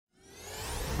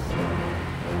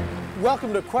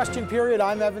Welcome to Question Period.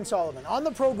 I'm Evan Sullivan. On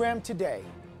the program today,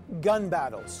 gun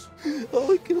battles.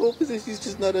 All I can hope is that he's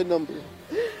just not a number.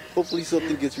 Hopefully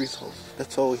something gets resolved.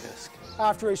 That's all we ask.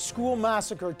 After a school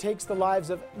massacre takes the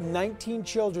lives of 19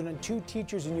 children and 2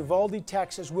 teachers in Uvalde,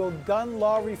 Texas, will gun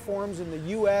law reforms in the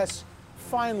U.S.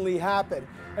 finally happen?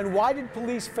 And why did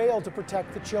police fail to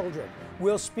protect the children?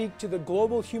 We'll speak to the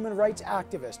global human rights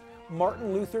activist,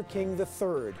 Martin Luther King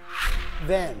III.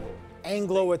 Then,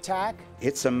 Anglo attack?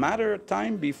 It's a matter of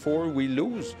time before we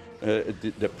lose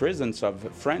the presence of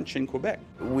French in Quebec.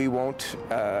 We won't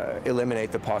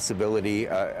eliminate the possibility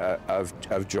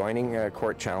of joining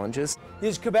court challenges.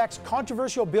 Is Quebec's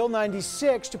controversial Bill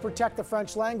 96 to protect the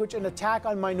French language an attack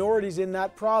on minorities in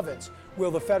that province?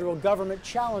 Will the federal government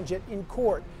challenge it in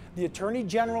court? The Attorney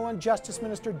General and Justice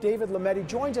Minister David Lametti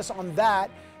joins us on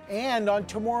that and on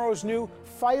tomorrow's new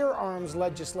firearms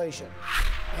legislation.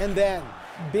 And then,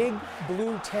 Big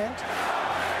Blue Tent.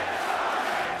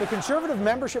 The Conservative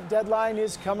membership deadline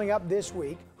is coming up this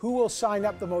week. Who will sign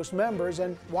up the most members,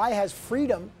 and why has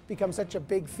freedom become such a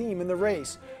big theme in the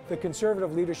race? The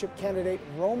Conservative leadership candidate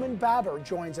Roman Baber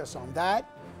joins us on that.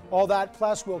 All that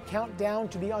plus we'll count down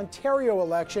to the Ontario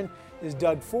election. Is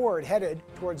Doug Ford headed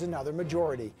towards another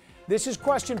majority? This is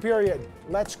Question Period.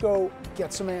 Let's go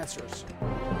get some answers.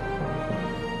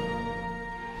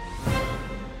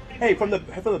 Hey, from the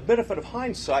benefit of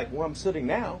hindsight, where I'm sitting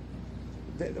now,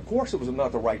 of course it was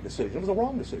not the right decision. It was the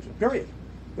wrong decision, period.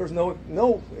 There's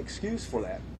no excuse for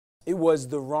that. It was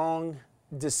the wrong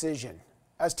decision.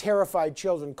 As terrified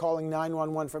children calling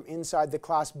 911 from inside the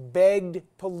class begged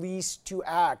police to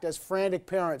act, as frantic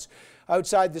parents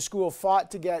outside the school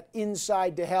fought to get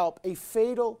inside to help, a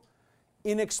fatal,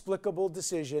 inexplicable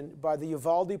decision by the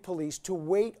Uvalde police to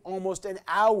wait almost an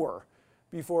hour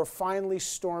before finally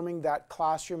storming that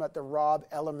classroom at the Robb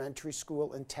Elementary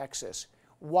School in Texas.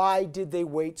 Why did they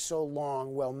wait so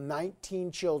long? Well,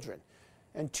 19 children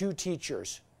and 2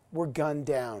 teachers were gunned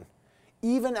down.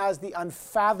 Even as the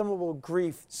unfathomable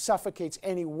grief suffocates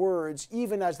any words,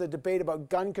 even as the debate about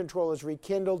gun control is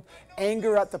rekindled,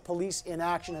 anger at the police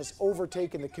inaction has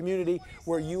overtaken the community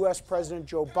where U.S. President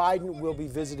Joe Biden will be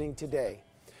visiting today.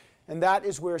 And that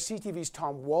is where CTV's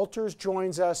Tom Walters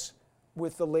joins us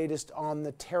with the latest on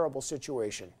the terrible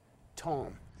situation. Tom.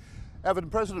 Evan,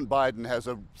 President Biden has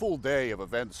a full day of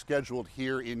events scheduled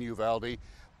here in Uvalde,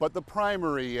 but the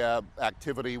primary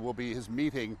activity will be his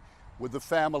meeting with the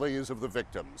families of the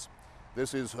victims.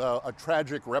 This is a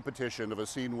tragic repetition of a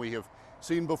scene we have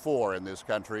seen before in this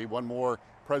country, one more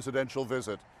presidential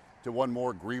visit to one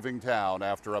more grieving town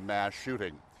after a mass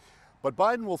shooting. But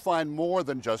Biden will find more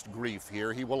than just grief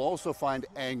here. He will also find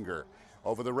anger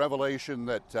over the revelation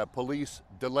that police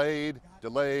delayed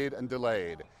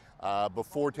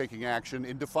before taking action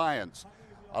in defiance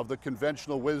of the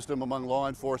conventional wisdom among law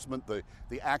enforcement,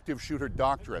 the active shooter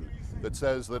doctrine that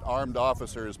says that armed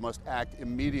officers must act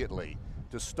immediately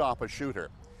to stop a shooter.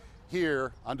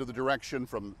 Here, under the direction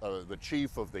from the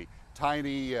chief of the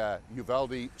tiny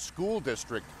Uvalde School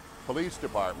District Police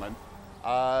Department,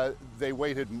 they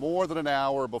waited more than an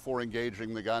hour before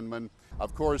engaging the gunman.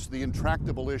 Of course, the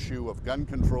intractable issue of gun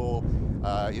control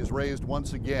is raised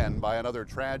once again by another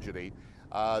tragedy.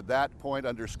 That point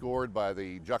underscored by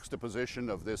the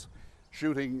juxtaposition of this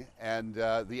shooting and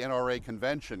the NRA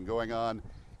convention going on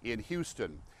in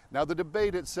Houston. Now, the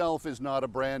debate itself is not a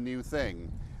brand new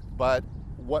thing, but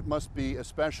what must be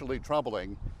especially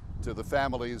troubling to the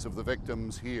families of the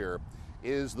victims here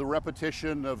is the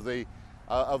repetition of the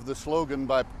slogan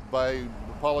by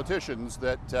politicians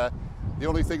that the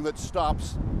only thing that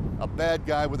stops a bad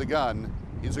guy with a gun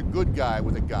is a good guy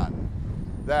with a gun.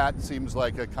 That seems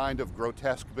like a kind of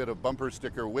grotesque bit of bumper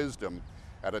sticker wisdom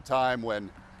at a time when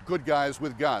good guys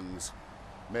with guns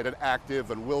made an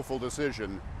active and willful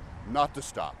decision not to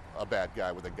stop a bad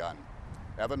guy with a gun.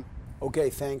 Evan? Okay,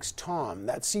 thanks, Tom.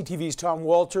 That's CTV's Tom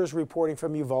Walters reporting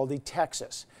from Uvalde,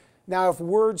 Texas. Now, if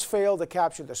words fail to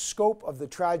capture the scope of the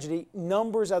tragedy,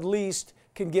 numbers at least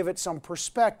can give it some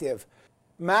perspective.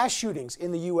 Mass shootings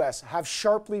in the U.S. have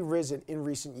sharply risen in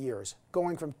recent years,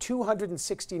 going from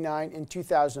 269 in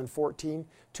 2014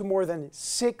 to more than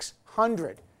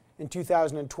 600 in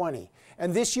 2020.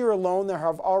 And this year alone, there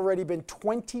have already been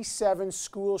 27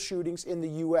 school shootings in the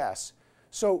U.S.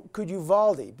 So could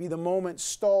Uvalde be the moment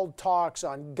stalled talks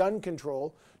on gun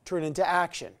control turn into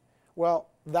action? Well,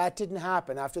 that didn't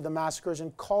happen after the massacres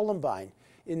in Columbine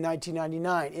in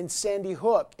 1999, in Sandy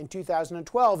Hook in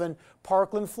 2012, and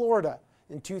Parkland, Florida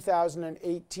in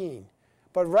 2018.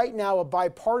 But right now, a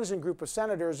bipartisan group of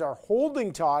senators are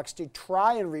holding talks to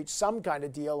try and reach some kind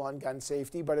of deal on gun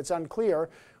safety, but it's unclear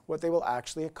what they will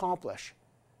actually accomplish.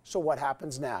 So what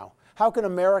happens now? How can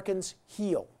Americans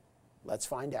heal? Let's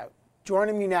find out.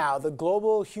 Joining me now, the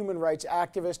global human rights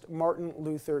activist Martin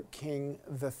Luther King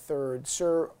III.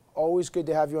 Sir, always good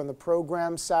to have you on the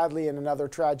program. Sadly, in another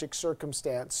tragic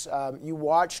circumstance, you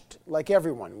watched, like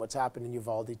everyone, what's happened in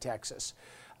Uvalde, Texas.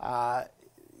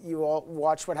 You all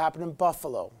watched what happened in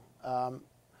Buffalo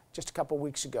just a couple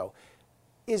weeks ago.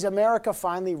 Is America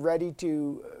finally ready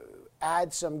to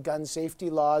add some gun safety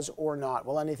laws or not?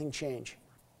 Will anything change?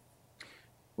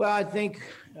 Well, I think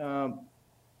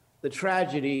the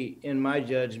tragedy, in my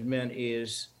judgment,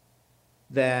 is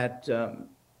that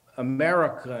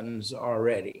Americans are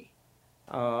ready.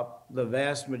 The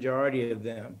vast majority of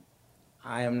them.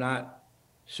 I am not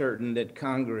certain that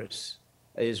Congress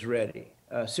is ready.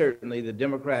 Certainly, the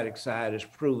Democratic side has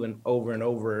proven over and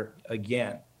over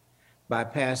again by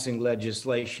passing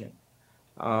legislation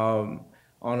on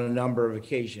a number of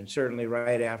occasions, certainly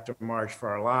right after March for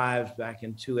Our Lives back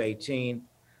in 2018.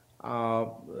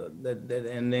 And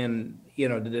then, you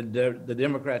know, the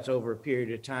Democrats over a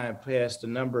period of time passed a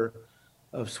number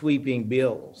of sweeping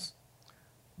bills,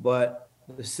 but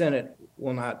the Senate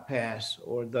will not pass,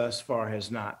 or thus far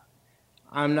has not.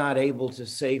 I'm not able to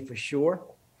say for sure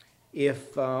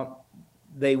if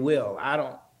they will.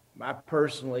 I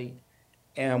personally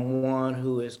am one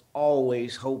who is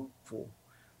always hopeful,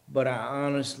 but I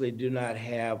honestly do not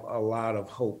have a lot of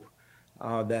hope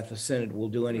that the Senate will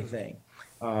do anything.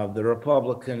 The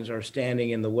Republicans are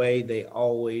standing in the way, they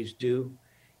always do.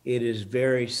 It is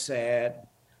very sad.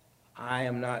 I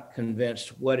am not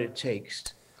convinced what it takes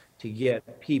to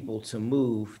get people to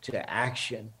move to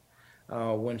action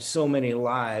when so many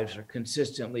lives are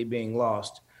consistently being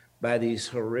lost by these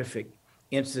horrific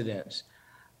incidents.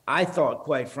 I thought,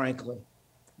 quite frankly,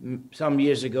 some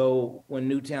years ago when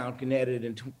Newtown,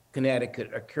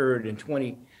 Connecticut occurred and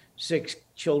 26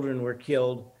 children were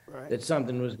killed, right, that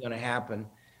something was going to happen.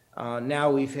 Now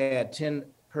we've had 10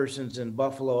 persons in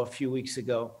Buffalo a few weeks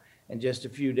ago, and just a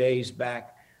few days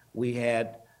back, we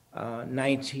had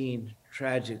 19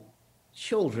 tragic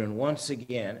children once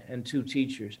again and 2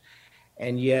 teachers.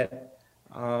 And yet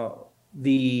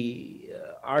the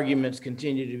arguments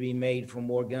continue to be made for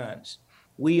more guns.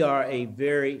 We are a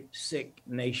very sick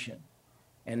nation,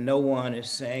 and no one is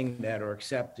saying that or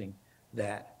accepting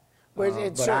that. But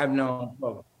I've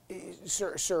known.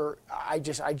 Sir, I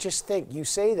just think you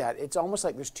say that it's almost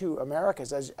like there's two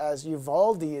Americas. As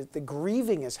Uvalde, the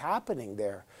grieving is happening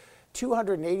there.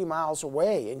 280 miles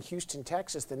away in Houston,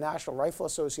 Texas, the National Rifle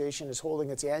Association is holding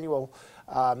its annual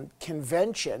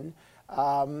convention,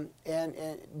 and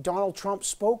Donald Trump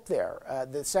spoke there.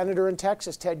 The senator in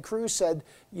Texas, Ted Cruz, said,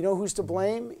 you know who's to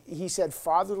blame? He said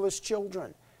fatherless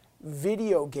children,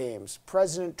 video games.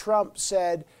 President Trump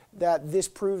said that this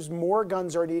proves more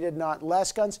guns are needed, not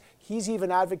less guns. He's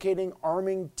even advocating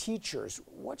arming teachers.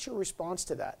 What's your response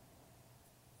to that?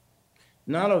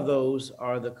 None of those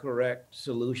are the correct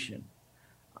solution.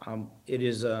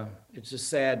 It's a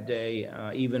sad day,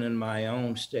 even in my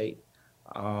own state.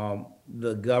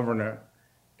 The governor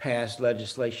passed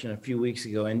legislation a few weeks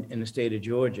ago in the state of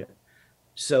Georgia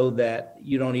so that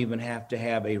you don't even have to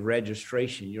have a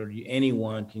registration.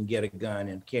 Anyone can get a gun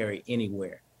and carry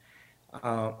anywhere.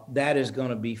 That is going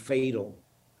to be fatal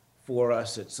for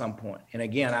us at some point. And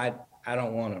again, I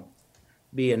don't want to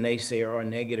be a naysayer or a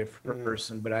negative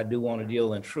person, but I do want to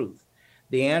deal in truth.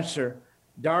 The answer,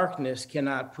 darkness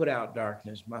cannot put out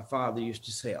darkness. My father used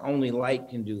to say, only light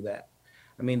can do that.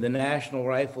 I mean, the National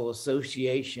Rifle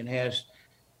Association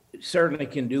certainly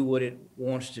can do what it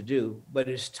wants to do, but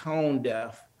it's tone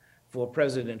deaf for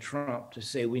President Trump to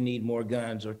say we need more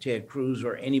guns, or Ted Cruz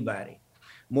or anybody.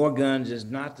 More guns is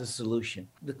not the solution.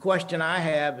 The question I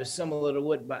have is similar to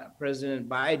what President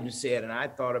Biden said, and I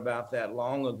thought about that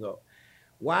long ago.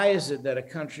 Why is it that a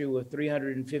country with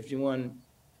 350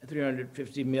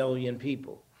 million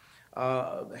people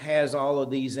has all of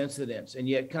these incidents, and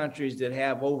yet countries that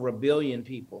have over 1 billion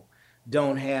people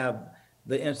don't have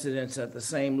the incidents at the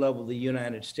same level the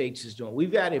United States is doing?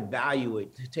 We've got to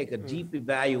take a deep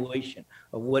evaluation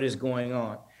of what is going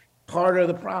on. Part of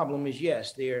the problem is,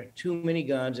 yes, there are too many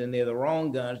guns and they're the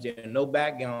wrong guns. There are no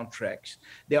background checks.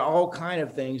 There are all kinds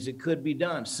of things that could be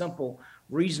done. Simple,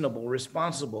 reasonable,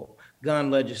 responsible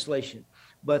gun legislation.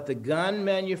 But the gun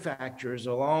manufacturers,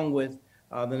 along with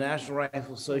the National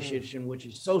Rifle Association, which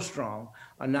is so strong,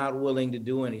 are not willing to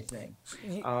do anything,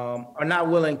 are not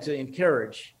willing to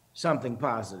encourage something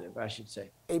positive, I should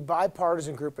say. A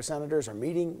bipartisan group of senators are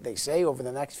meeting, they say, over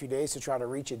the next few days to try to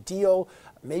reach a deal.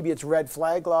 Maybe it's red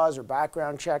flag laws or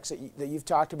background checks that you've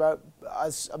talked about.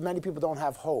 Many people don't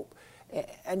have hope.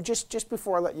 And just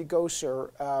before I let you go,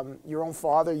 sir, your own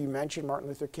father, you mentioned Martin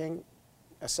Luther King,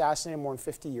 assassinated more than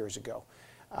 50 years ago.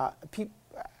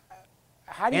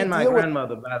 How do you And my deal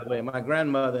grandmother, by the way, my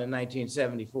grandmother in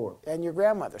 1974. and your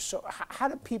grandmother. So how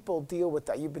do people deal with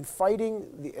that? You've been fighting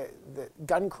the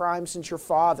gun crime since your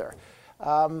father.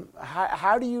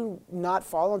 How do you not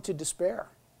fall into despair?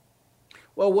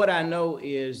 Well, what I know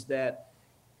is that,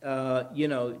 you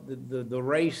know, the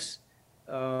race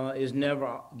is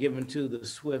never given to the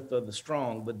swift or the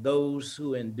strong, but those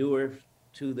who endure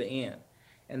to the end.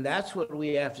 And that's what we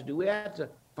have to do. We have to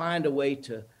find a way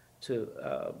to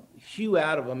hew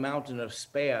out of a mountain of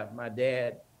despair. My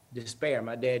dad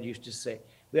used to say,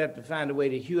 we have to find a way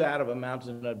to hew out of a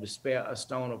mountain of despair a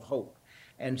stone of hope.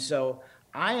 And so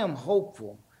I am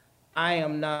hopeful. I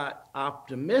am not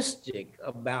optimistic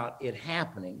about it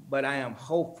happening, but I am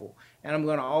hopeful, and I'm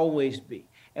going to always be.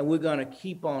 And we're going to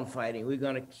keep on fighting. We're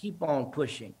going to keep on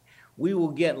pushing. We will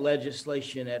get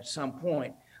legislation at some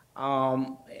point.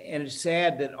 And it's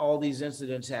sad that all these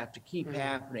incidents have to keep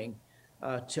happening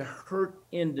to hurt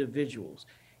individuals.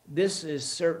 This is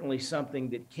certainly something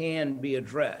that can be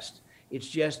addressed. It's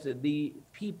just that the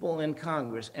people in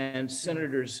Congress and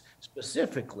senators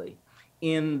specifically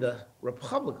on the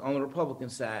Republican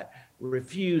side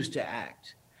refuse to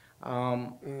act.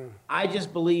 I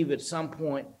just believe at some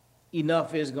point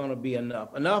enough is going to be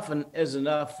enough. Enough is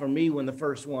enough for me when the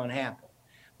first one happened,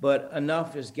 but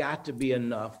enough has got to be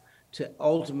enough to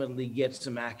ultimately get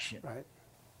some action. Right.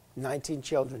 19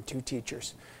 children, 2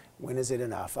 teachers. When is it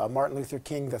enough? Martin Luther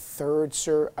King III,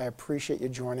 sir, I appreciate you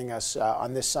joining us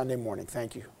on this Sunday morning.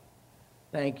 Thank you.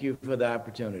 Thank you for the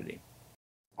opportunity.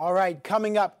 All right,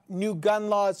 coming up, new gun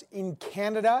laws in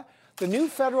Canada. The new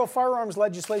federal firearms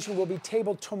legislation will be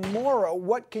tabled tomorrow.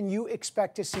 What can you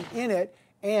expect to see in it?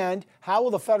 And how will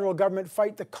the federal government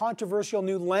fight the controversial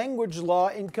new language law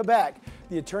in Quebec?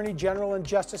 The Attorney General and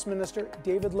Justice Minister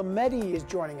David Lametti is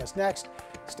joining us next.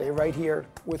 Stay right here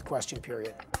with Question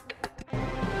Period.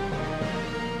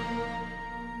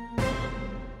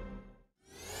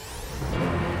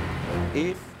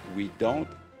 If we don't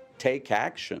take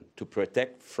action to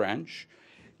protect French,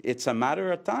 it's a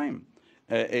matter of time.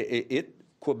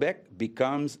 Quebec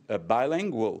becomes a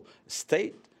bilingual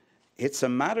state. It's a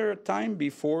matter of time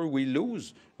before we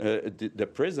lose the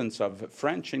presence of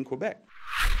French in Quebec.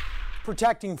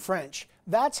 Protecting French.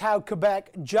 That's how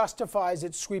Quebec justifies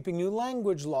its sweeping new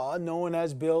language law known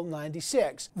as Bill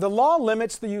 96. The law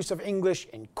limits the use of English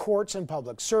in courts and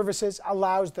public services,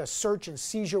 allows the search and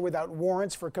seizure without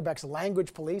warrants for Quebec's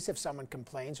language police if someone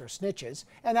complains or snitches,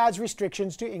 and adds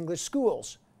restrictions to English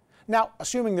schools. Now,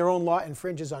 assuming their own law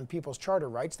infringes on people's charter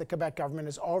rights, the Quebec government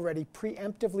is already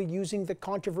preemptively using the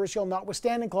controversial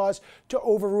notwithstanding clause to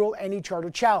overrule any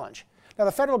charter challenge. Now,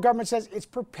 the federal government says it's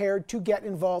prepared to get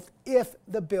involved if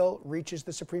the bill reaches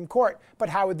the Supreme Court. But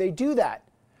how would they do that?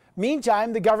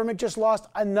 Meantime, the government just lost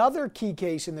another key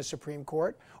case in the Supreme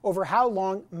Court over how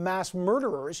long mass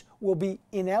murderers will be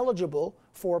ineligible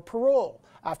for parole,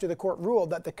 after the court ruled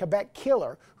that the Quebec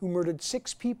killer who murdered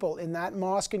 6 people in that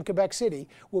mosque in Quebec City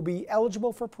will be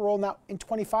eligible for parole now in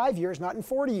 25 years, not in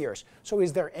 40 years. So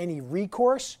is there any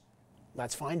recourse?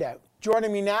 Let's find out.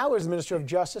 Joining me now is the Minister of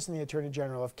Justice and the Attorney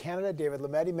General of Canada, David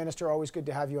Lametti. Minister, always good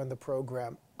to have you on the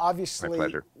program. Obviously, my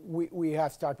pleasure. We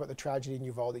have to talk about the tragedy in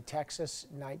Uvalde, Texas.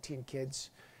 19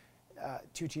 kids,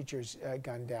 2 teachers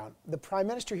gunned down. The Prime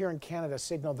Minister here in Canada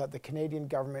signaled that the Canadian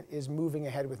government is moving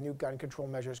ahead with new gun control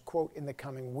measures, quote, in the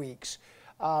coming weeks.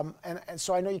 And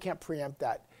so I know you can't preempt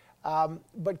that.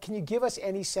 But can you give us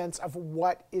any sense of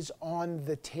what is on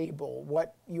the table,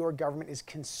 what your government is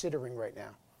considering right now?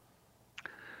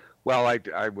 Well,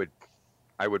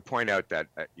 I would point out that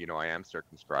you know, I am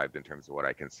circumscribed in terms of what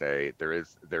I can say. There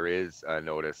is a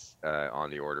notice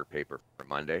on the order paper for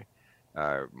Monday,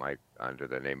 under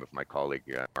the name of my colleague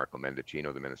Marco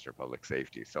Mendicino, the Minister of Public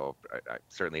Safety. So I'm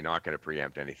certainly not going to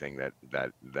preempt anything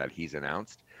that he's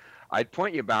announced. I'd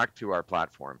point you back to our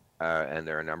platform, and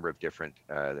there are a number of different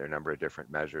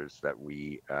measures that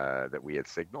we had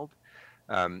signaled.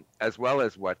 As well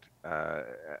as what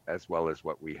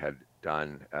we had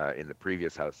done in the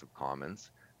previous House of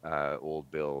Commons, old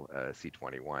Bill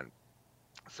C-21.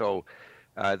 So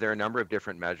there are a number of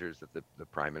different measures that the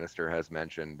Prime Minister has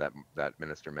mentioned, that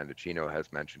Minister Mendicino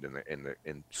has mentioned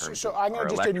in terms. So I'm going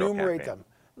to just enumerate them,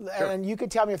 sure. And you can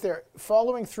tell me if they're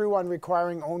following through on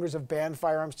requiring owners of banned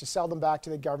firearms to sell them back to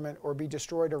the government or be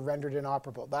destroyed or rendered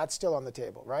inoperable. That's still on the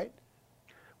table, right?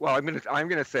 Well, I'm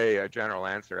gonna say a general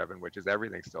answer, Evan, which is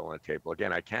everything's still on the table.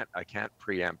 Again, I can't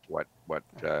preempt what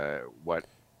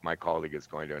my colleague is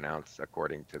going to announce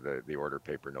according to the order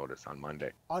paper notice on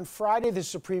Monday. On Friday, the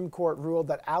Supreme Court ruled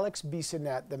that Alex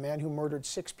Bissonnette, the man who murdered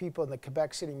 6 people in the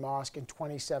Quebec City Mosque in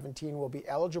 2017, will be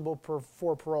eligible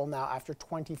for parole now after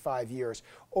 25 years,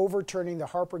 overturning the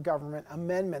Harper government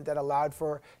amendment that allowed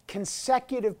for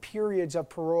consecutive periods of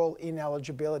parole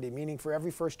ineligibility, meaning for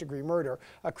every first-degree murder,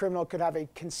 a criminal could have a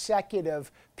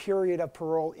consecutive period of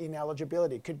parole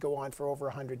ineligibility. It could go on for over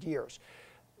 100 years.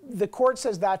 The court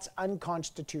says that's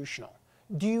unconstitutional.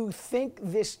 Do you think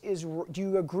this is, do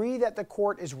you agree that the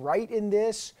court is right in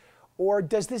this, or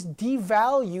does this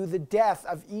devalue the death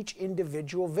of each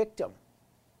individual victim?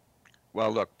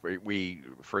 Well, look, we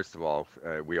first of all,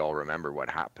 we all remember what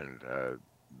happened,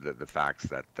 the facts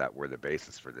that were the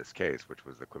basis for this case, which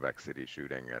was the Quebec City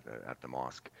shooting at the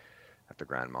mosque, at the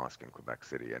Grand Mosque in Quebec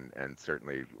City, and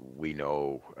certainly we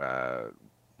know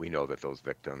that those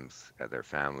victims, their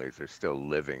families, are still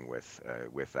living with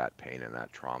that pain and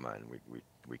that trauma, and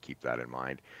we keep that in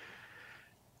mind.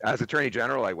 As Attorney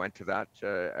General, I went to that.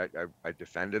 I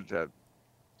defended the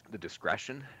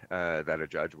discretion that a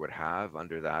judge would have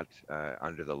under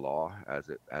the law as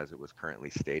it was currently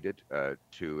stated,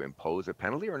 to impose a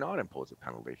penalty or not impose a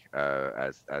penalty,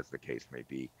 as the case may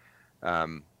be.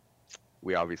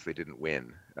 We obviously didn't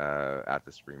win at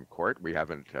the Supreme Court. We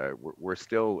haven't. We're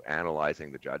still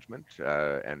analyzing the judgment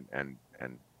and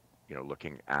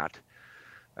looking at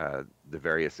the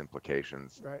various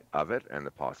implications of it and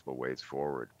the possible ways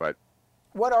forward. But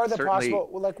what are the possible?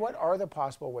 Like, what are the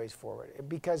possible ways forward?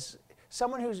 Because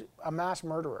someone who's a mass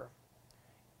murderer,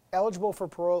 eligible for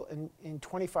parole in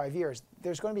 25 years,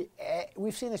 there's going to be.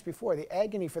 We've seen this before. The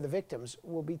agony for the victims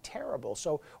will be terrible.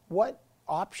 So, what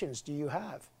options do you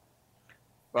have?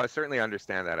 Well, I certainly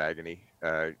understand that agony.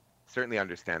 Certainly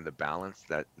understand the balance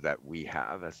that we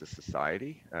have as a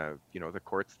society. The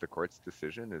court's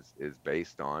decision is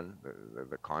based on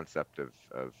the concept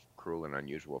of cruel and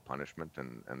unusual punishment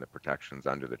and the protections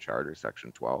under the Charter,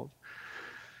 Section 12.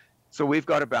 So we've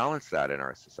got to balance that in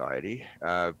our society.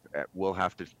 We'll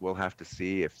have to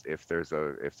see if there's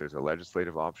a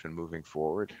legislative option moving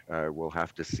forward. We'll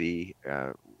have to see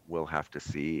if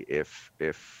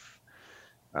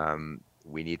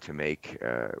we need to make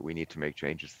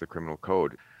changes to the criminal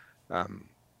code.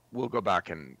 We'll go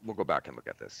back and look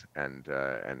at this and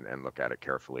look at it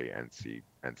carefully and see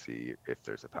if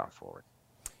there's a path forward.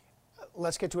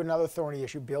 Let's get to another thorny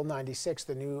issue, Bill 96,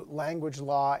 the new language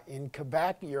law in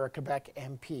Quebec. You're a Quebec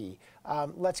MP.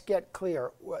 Let's get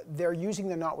clear. They're using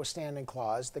the notwithstanding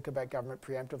clause, the Quebec government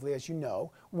preemptively, as you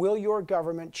know. Will your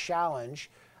government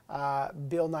challenge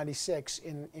Bill 96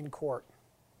 in court?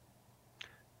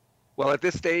 Well, at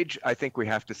this stage, I think we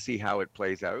have to see how it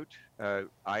plays out.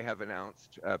 I have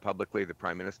announced publicly, the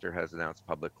Prime Minister has announced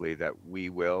publicly that we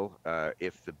will,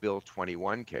 if the Bill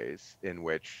 21 case, in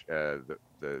which the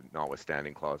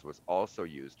notwithstanding clause was also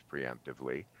used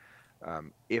preemptively,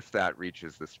 if that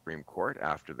reaches the Supreme Court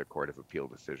after the Court of Appeal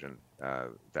decision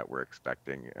that we're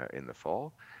expecting in the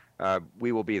fall,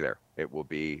 we will be there. It will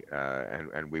be,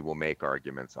 and we will make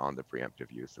arguments on the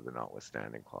preemptive use of the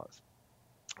notwithstanding clause.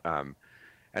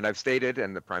 And I've stated,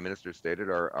 and the Prime Minister stated,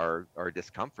 our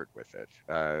discomfort with it.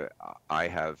 I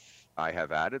have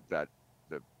added that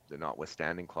the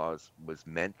notwithstanding clause was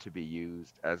meant to be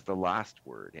used as the last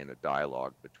word in a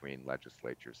dialogue between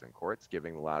legislatures and courts,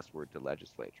 giving the last word to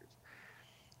legislatures.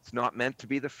 It's not meant to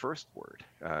be the first word.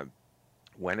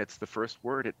 When it's the first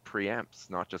word, it preempts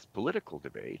not just political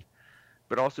debate,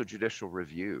 but also judicial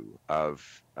review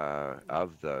of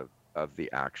the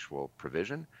actual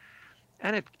provision.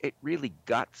 And it really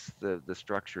guts the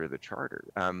structure of the Charter.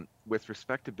 With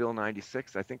respect to Bill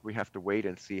 96, I think we have to wait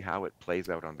and see how it plays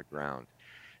out on the ground.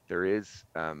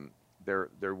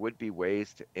 There would be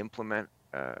ways to implement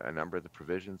a number of the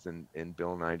provisions in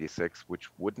Bill 96 which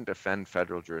wouldn't offend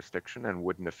federal jurisdiction and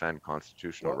wouldn't offend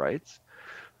constitutional rights.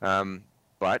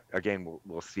 But again,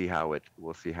 we'll see how it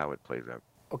plays out.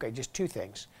 Okay, just two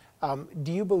things.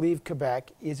 Do you believe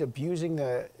Quebec is abusing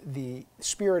the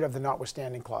spirit of the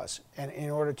notwithstanding clause and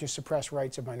in order to suppress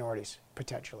rights of minorities,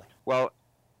 potentially? Well,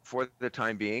 for the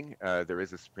time being, there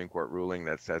is a Supreme Court ruling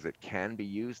that says it can be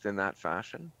used in that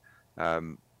fashion.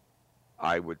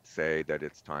 I would say that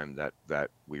it's time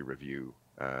that we review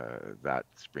that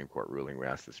Supreme Court ruling. We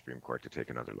ask the Supreme Court to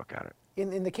take another look at it.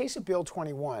 In the case of Bill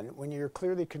 21, when you're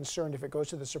clearly concerned if it goes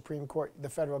to the Supreme Court, the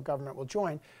federal government will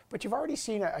join, but you've already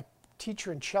seen a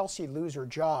teacher in Chelsea lose her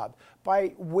job.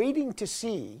 By waiting to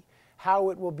see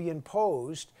how it will be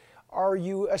imposed, are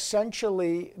you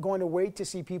essentially going to wait to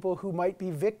see people who might be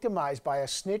victimized by a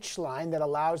snitch line that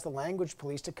allows the language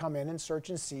police to come in and search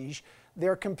and seize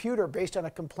their computer based on a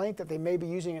complaint that they may be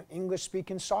using an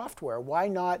English-speaking software? Why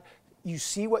not? You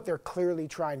see what they're clearly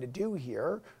trying to do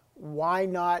here. Why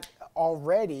not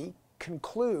already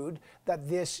conclude that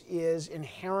this is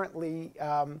inherently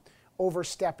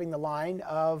overstepping the line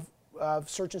of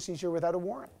search and seizure without a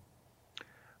warrant?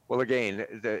 Well, again,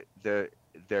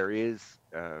 there is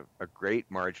a great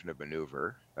margin of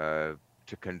maneuver to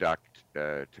conduct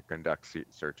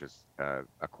searches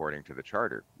according to the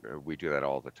Charter. We do that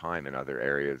all the time in other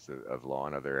areas of law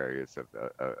and other areas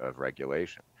of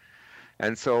regulation,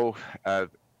 and so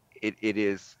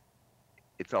it's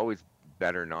always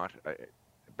better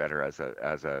better as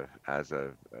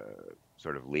a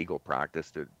sort of legal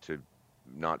practice to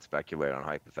not speculate on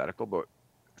hypothetical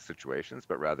situations,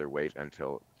 but rather wait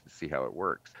until see how it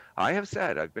works.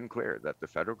 I've been clear that the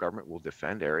federal government will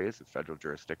defend areas of federal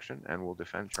jurisdiction and will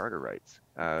defend charter rights,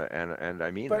 and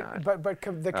I mean that. But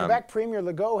the Quebec Premier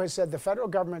Legault has said the federal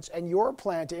government's and your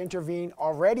plan to intervene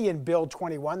already in Bill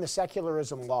 21, the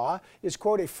secularism law, is,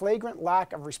 quote, a flagrant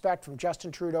lack of respect from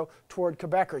Justin Trudeau toward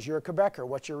Quebecers. You're a Quebecer.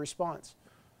 What's your response?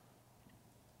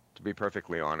 To be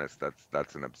perfectly honest,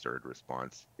 that's an absurd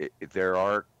response. There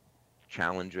are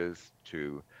challenges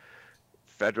to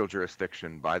federal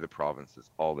jurisdiction by the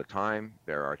provinces all the time.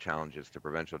 There are challenges to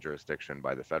provincial jurisdiction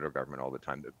by the federal government all the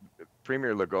time.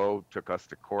 Premier Legault took us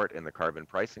to court in the carbon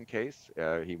pricing case.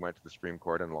 He went to the Supreme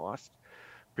Court and lost.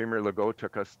 Premier Legault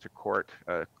took us to court.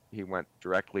 He went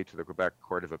directly to the Quebec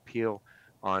Court of Appeal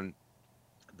on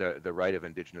the right of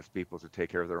Indigenous peoples to take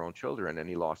care of their own children, and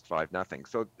he lost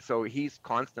 5-0. So he's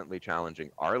constantly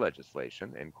challenging our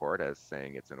legislation in court as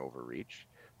saying it's an overreach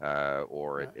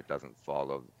or it doesn't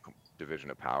follow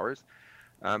division of powers.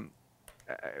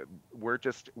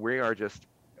 We are just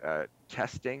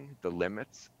testing the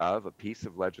limits of a piece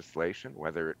of legislation,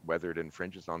 whether it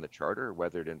infringes on the Charter or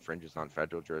whether it infringes on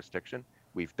federal jurisdiction.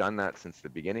 We've done that since the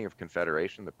beginning of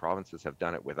Confederation. The provinces have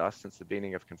done it with us since the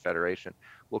beginning of Confederation.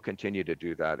 We'll continue to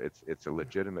do that. It's a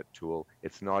legitimate tool.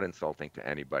 It's not insulting to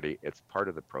anybody. It's part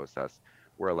of the process.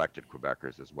 We're elected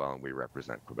Quebecers as well, and we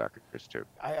represent Quebecers too.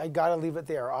 I got to leave it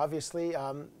there. Obviously,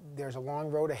 there's a long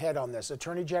road ahead on this.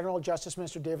 Attorney General, Justice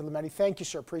Minister David Lametti, thank you,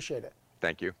 sir. Appreciate it.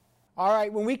 Thank you. All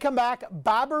right, when we come back,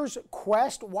 Baber's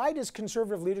quest. Why does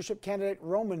Conservative leadership candidate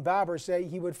Roman Baber say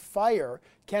he would fire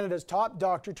Canada's top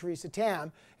doctor, Theresa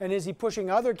Tam? And is he pushing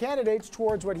other candidates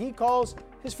towards what he calls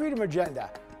his freedom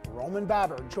agenda? Roman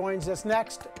Baber joins us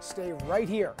next. Stay right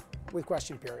here with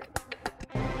Question Period.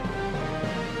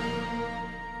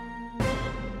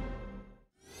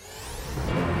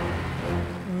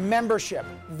 Membership.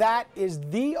 That is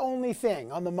the only thing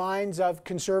on the minds of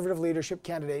Conservative leadership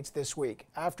candidates this week.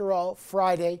 After all,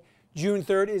 Friday, June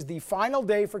 3rd, is the final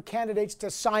day for candidates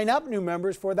to sign up new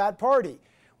members for that party.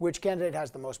 Which candidate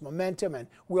has the most momentum, and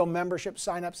will membership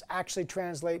signups actually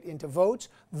translate into votes?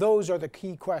 Those are the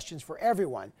key questions for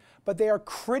everyone. But they are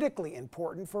critically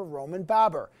important for Roman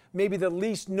Baber, maybe the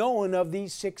least known of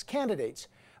these 6 candidates.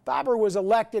 Baber was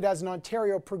elected as an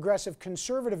Ontario Progressive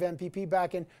Conservative MPP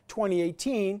back in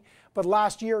 2018, but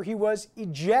last year he was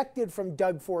ejected from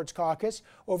Doug Ford's caucus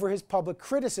over his public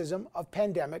criticism of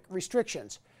pandemic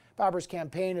restrictions. Baber's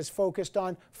campaign is focused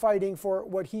on fighting for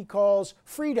what he calls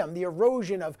freedom, the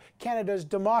erosion of Canada's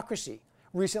democracy.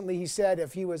 Recently, he said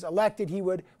if he was elected, he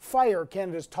would fire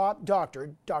Canada's top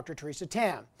doctor, Dr. Theresa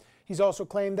Tam. He's also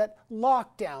claimed that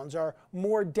lockdowns are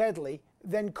more deadly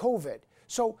than COVID.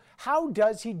 So how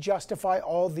does he justify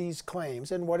all these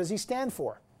claims, and what does he stand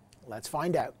for? Let's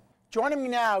find out. Joining me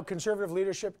now, Conservative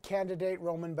leadership candidate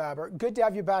Roman Baber. Good to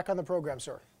have you back on the program,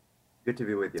 sir. Good to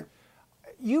be with you.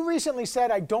 You recently said,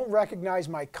 I don't recognize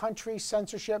my country,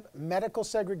 censorship, medical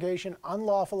segregation,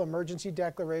 unlawful emergency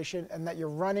declaration, and that you're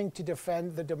running to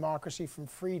defend the democracy from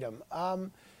freedom. I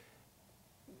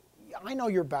know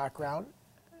your background.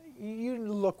 You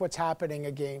look what's happening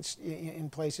in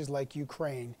places like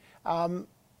Ukraine.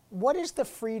 What is the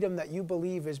freedom that you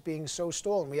believe is being so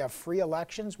stolen? We have free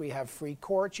elections, we have free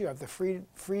courts, you have the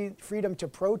freedom to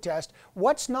protest.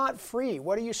 What's not free?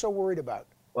 What are you so worried about?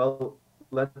 Well,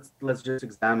 let's just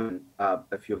examine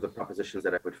a few of the propositions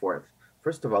that I put forth.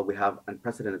 First of all, we have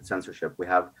unprecedented censorship. We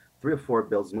have 3 or 4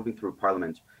 bills moving through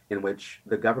Parliament in which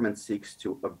the government seeks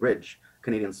to abridge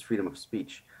Canadians' freedom of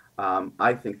speech.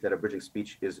 I think that abridging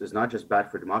speech is not just bad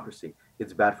for democracy,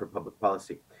 it's bad for public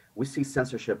policy. We see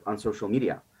censorship on social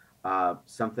media,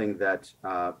 something that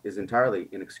is entirely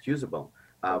inexcusable.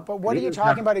 But what are you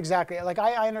talking about exactly? Like,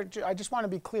 I just want to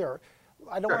be clear.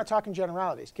 I don't want to talk in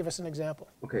generalities. Give us an example.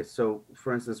 Okay, so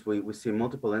for instance, we see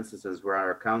multiple instances where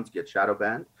our accounts get shadow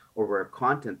banned or where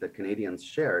content that Canadians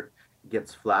shared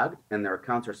gets flagged and their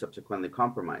accounts are subsequently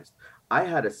compromised. I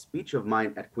had a speech of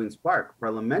mine at Queen's Park,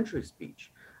 parliamentary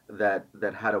speech, that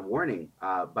had a warning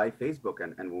by Facebook,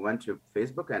 and we went to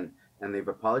Facebook and they've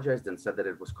apologized and said that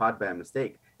it was caught by a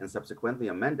mistake and subsequently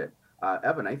amended.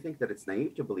 Evan, I think that it's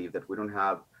naive to believe that we don't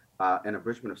have an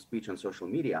abridgment of speech on social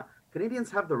media.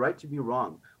 Canadians have the right to be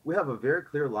wrong. We have a very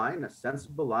clear line, a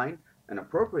sensible line, an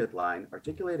appropriate line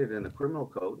articulated in the criminal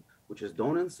code, which is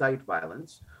don't incite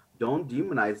violence, don't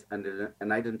demonize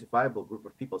an identifiable group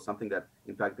of people, something that,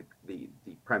 in fact, the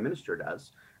Prime Minister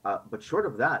does. But short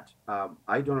of that,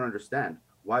 I don't understand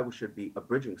why we should be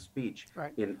abridging speech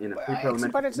in a free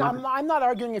parliamentary. But I'm not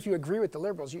arguing if you agree with the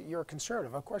Liberals. You're a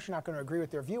conservative. Of course, you're not going to agree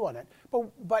with their view on it.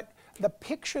 But the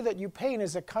picture that you paint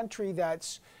is a country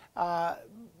that's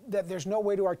that there's no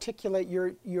way to articulate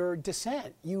your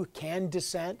dissent. You can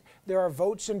dissent. There are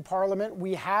votes in Parliament.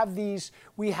 We have these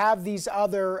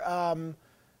other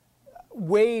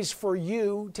ways for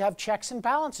you to have checks and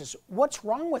balances. What's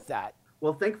wrong with that?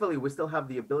 Well, thankfully, we still have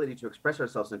the ability to express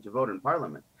ourselves and to vote in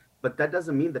Parliament. But that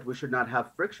doesn't mean that we should not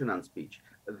have friction on speech.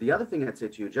 The other thing I'd say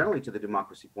to you, generally to the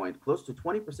democracy point, close to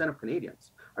 20% of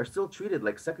Canadians are still treated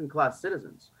like second-class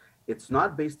citizens. It's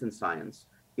not based in science.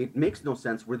 It makes no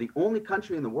sense. We're the only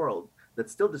country in the world that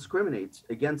still discriminates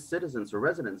against citizens or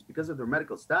residents because of their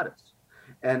medical status.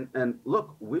 And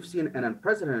look, we've seen an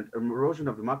unprecedented erosion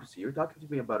of democracy. You're talking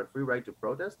to me about a free right to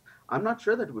protest. I'm not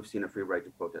sure that we've seen a free right to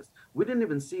protest. We didn't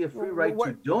even see a free right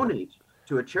to donate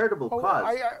to a charitable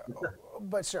cause.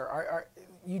 But sir,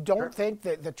 you don't think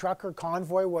that the trucker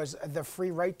convoy was the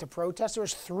free right to protest? There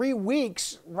was 3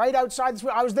 weeks right outside.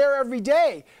 I was there every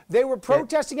day. They were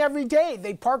protesting every day.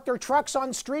 They parked their trucks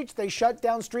on streets. They shut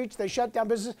down streets. They shut down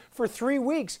business for 3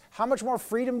 weeks. How much more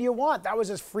freedom do you want? That was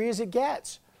as free as it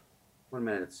gets. 1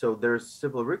 minute. So there's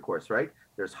civil recourse, right?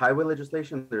 There's highway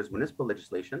legislation. There's municipal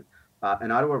legislation.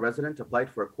 An Ottawa resident applied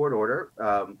for a court order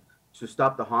to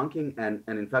stop the honking, and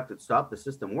in fact, it stopped. The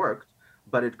system worked,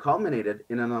 but it culminated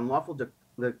in an unlawful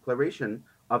declaration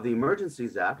of the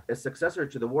Emergencies Act, a successor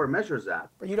to the War Measures Act.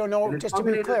 But you don't know, just to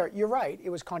be clear, you're right, it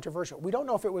was controversial. We don't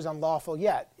know if it was unlawful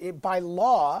yet. By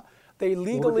law, they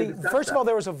legally, first of all,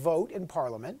 there was a vote in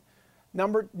Parliament.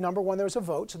 Number one, there was a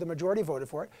vote, so the majority voted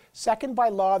for it. Second, by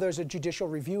law, there's a judicial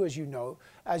review, as you know,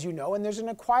 and there's an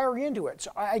inquiry into it.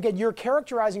 So again, you're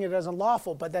characterizing it as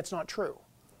unlawful, but that's not true.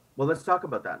 Well, let's talk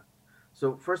about that.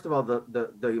 So first of all,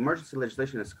 the emergency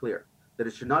legislation is clear that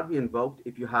it should not be invoked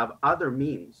if you have other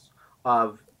means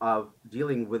of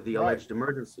dealing with the alleged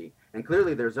emergency. And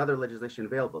clearly there's other legislation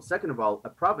available. Second of all, a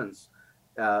province,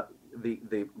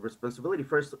 the responsibility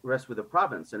first rests with the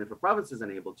province. And if a province isn't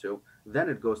able to, then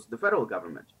it goes to the federal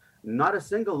government. Not a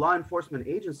single law enforcement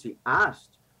agency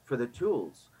asked for the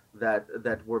tools that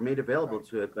were made available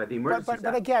to it by the emergency.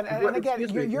 But again,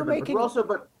 you're making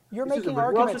arguments.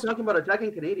 We're also talking about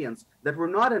attacking Canadians that were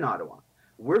not in Ottawa.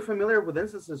 We're familiar with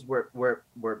instances where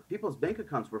people's bank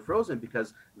accounts were frozen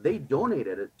because they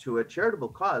donated it to a charitable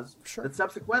cause that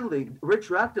subsequently,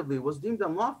 retroactively, was deemed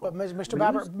unlawful. But Mr.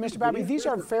 Babby, these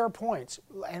are fair points,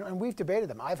 and we've debated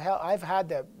them. I've had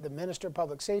the Minister of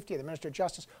Public Safety, the Minister of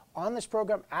Justice on this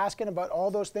program asking about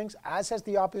all those things, as has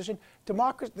the opposition.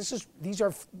 Democracy. These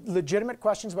are legitimate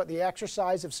questions about the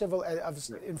exercise of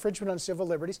infringement on civil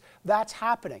liberties. That's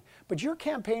happening. But your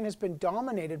campaign has been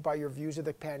dominated by your views of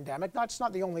the pandemic. It's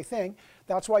not the only thing.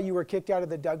 That's why you were kicked out of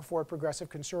the Doug Ford Progressive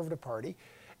Conservative Party.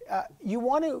 You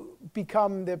want to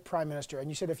become the Prime Minister, and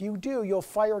you said if you do, you'll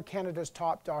fire Canada's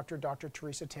top doctor, Dr.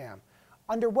 Theresa Tam.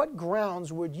 Under what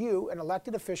grounds would you, an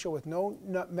elected official with no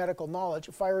medical knowledge,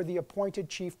 fire the appointed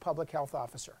Chief Public Health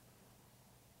Officer?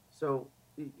 So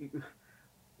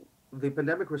the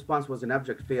pandemic response was an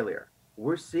abject failure.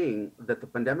 We're seeing that the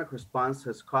pandemic response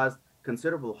has caused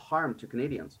considerable harm to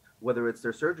Canadians, whether it's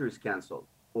their surgeries canceled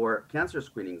or cancer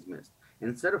screenings missed. And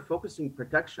instead of focusing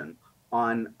protection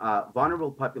on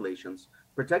vulnerable populations,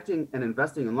 protecting and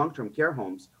investing in long-term care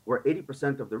homes where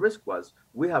 80% of the risk was,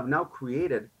 we have now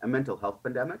created a mental health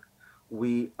pandemic.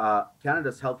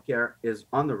 Canada's healthcare is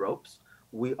on the ropes.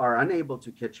 We are unable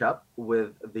to catch up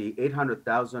with the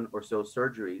 800,000 or so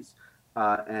surgeries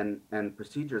and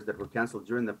procedures that were canceled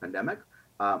during the pandemic.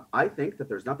 I think that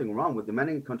there's nothing wrong with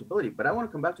demanding accountability, but I want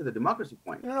to come back to the democracy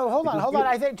point. No, hold on.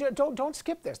 I think don't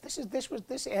skip this.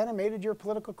 This animated your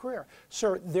political career,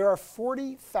 sir. There are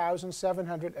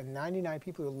 40,799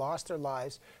 people who lost their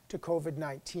lives to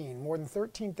COVID-19, more than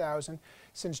 13,000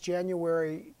 since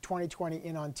January 2020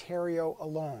 in Ontario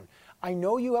alone. I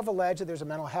know you have alleged that there's a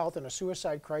mental health and a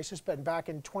suicide crisis, but back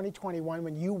in 2021,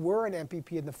 when you were an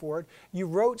MPP in the Ford, you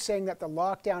wrote saying that the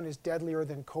lockdown is deadlier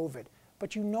than COVID.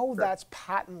 But you know that's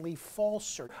patently false,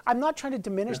 sir. I'm not trying to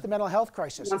diminish the mental health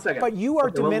crisis, but you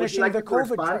are diminishing the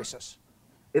COVID crisis.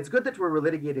 It's good that we're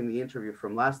relitigating the interview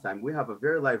from last time. We have a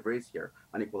very live race here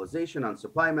on equalization, on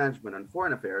supply management, on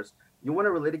foreign affairs. You want to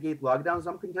relitigate lockdowns?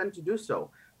 I'm content to do so.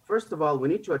 First of all, we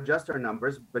need to adjust our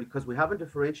numbers because we haven't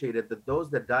differentiated that those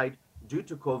that died due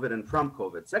to COVID and from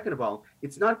COVID. Second of all,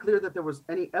 it's not clear that there was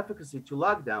any efficacy to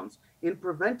lockdowns in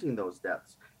preventing those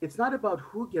deaths. It's not about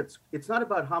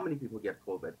how many people get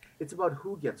COVID. It's about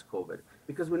who gets COVID,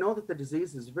 because we know that the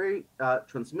disease is very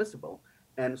transmissible.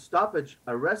 And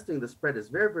arresting the spread is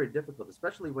very, very difficult,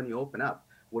 especially when you open up.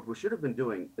 What we should have been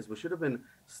doing is we should have been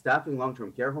staffing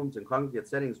long-term care homes and congregate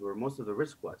settings where most of the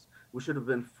risk was. We should have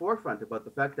been forefront about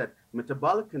the fact that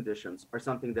metabolic conditions are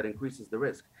something that increases the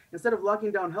risk, instead of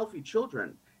locking down healthy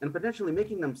children and potentially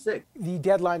making them sick. The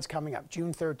deadline's coming up,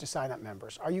 June 3rd, to sign up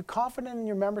members. Are you confident in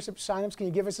your membership signups? Can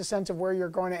you give us a sense of where you're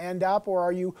going to end up, or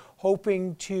are you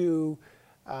hoping to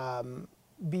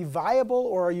be viable,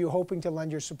 or are you hoping to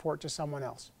lend your support to someone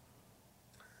else?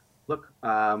 Look,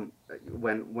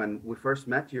 when we first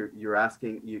met,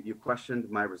 you questioned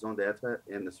my raison d'etre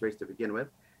in this race to begin with,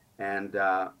 and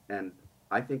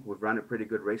I think we've run a pretty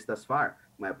good race thus far.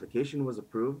 My application was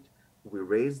approved. We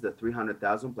raised the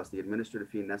 $300,000 plus the administrative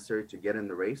fee necessary to get in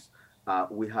the race.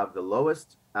 We have the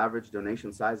lowest average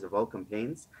donation size of all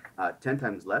campaigns, 10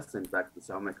 times less, in fact, than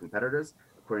some of my competitors,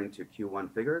 according to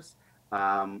Q1 figures.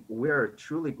 We're a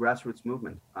truly grassroots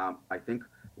movement. I think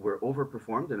we're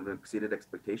overperformed and have exceeded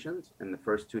expectations in the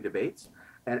first two debates.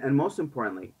 And most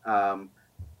importantly,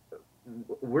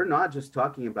 we're not just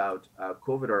talking about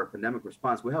COVID or a pandemic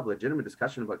response. We have legitimate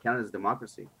discussion about Canada's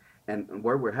democracy and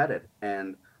where we're headed.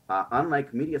 And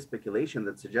unlike media speculation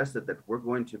that suggested that we're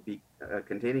going to be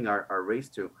containing our race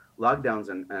to lockdowns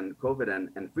and COVID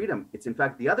and freedom, it's in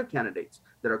fact the other candidates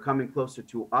that are coming closer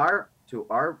to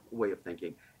our way of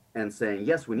thinking and saying,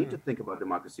 yes, we need to think about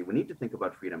democracy. We need to think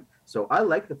about freedom. So I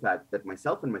like the fact that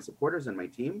myself and my supporters and my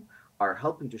team are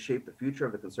helping to shape the future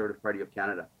of the Conservative Party of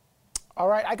Canada. All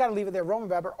right, I got to leave it there. Roman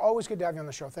Baber, always good to have you on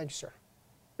the show. Thank you, sir.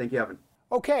 Thank you, Evan.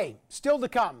 Okay, still to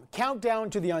come. Countdown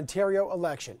to the Ontario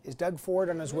election. Is Doug Ford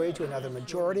on his way to another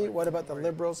majority? What about the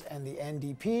Liberals and the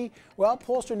NDP? Well,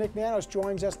 pollster Nick Nanos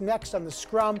joins us next on The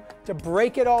Scrum to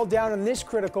break it all down in this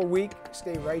critical week.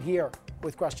 Stay right here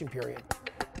with Question Period.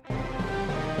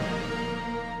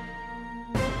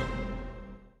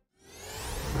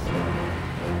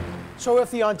 So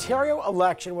if the Ontario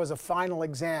election was a final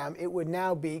exam, it would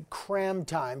now be cram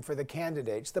time for the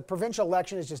candidates. The provincial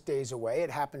election is just days away. It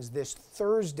happens this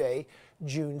Thursday,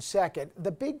 June 2nd.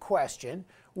 The big question,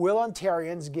 will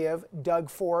Ontarians give Doug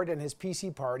Ford and his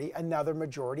PC party another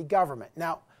majority government?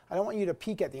 Now, I don't want you to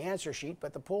peek at the answer sheet,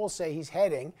 but the polls say he's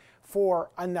heading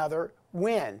for another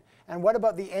win. And what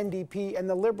about the NDP and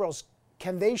the Liberals?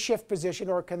 Can they shift position,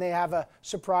 or can they have a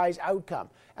surprise outcome?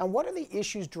 And what are the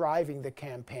issues driving the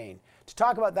campaign? To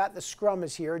talk about that, the Scrum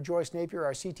is here. Joyce Napier,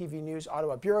 our CTV News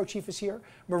Ottawa Bureau Chief, is here.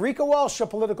 Marika Walsh, a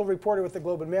political reporter with the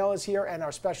Globe and Mail, is here. And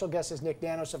our special guest is Nick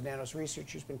Nanos of Nanos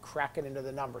Research, who's been cracking into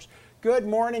the numbers. Good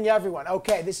morning, everyone.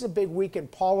 Okay, this is a big week in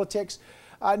politics.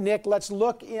 Nick, let's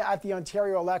look at the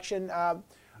Ontario election.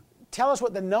 Tell us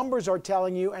what the numbers are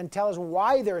telling you, and tell us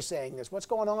why they're saying this. What's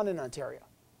going on in Ontario?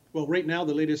 Well, right now,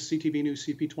 the latest CTV News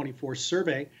CP24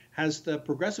 survey has the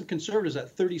Progressive Conservatives at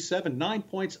 37, 9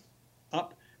 points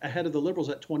up ahead of the Liberals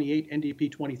at 28, NDP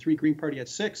 23, Green Party at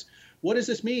 6. What does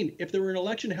this mean? If there were an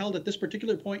election held at this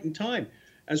particular point in time,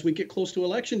 as we get close to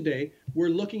Election Day, we're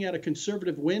looking at a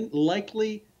Conservative win,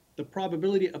 likely the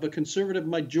probability of a Conservative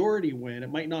majority win. It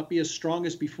might not be as strong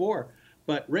as before,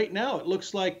 but right now it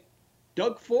looks like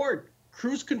Doug Ford,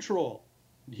 cruise control.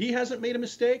 He hasn't made a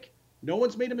mistake. No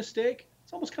one's made a mistake.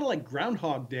 It's almost kind of like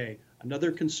Groundhog Day.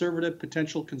 Another Conservative,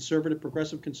 potential Conservative,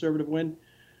 Progressive Conservative win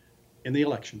in the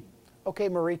election. Okay,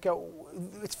 Marika,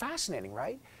 it's fascinating,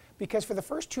 right? Because for the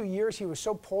first 2 years, he was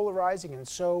so polarizing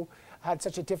and had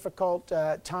such a difficult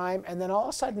time. And then all of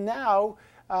a sudden now,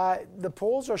 the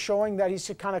polls are showing that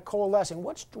he's kind of coalescing.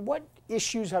 What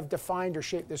issues have defined or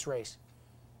shaped this race?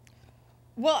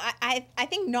 Well, I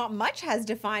think not much has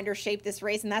defined or shaped this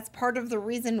race, and that's part of the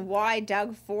reason why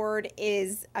Doug Ford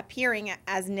is appearing,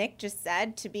 as Nick just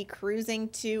said, to be cruising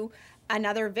to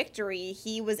another victory.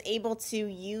 He was able to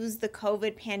use the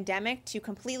COVID pandemic to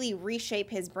completely reshape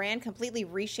his brand, completely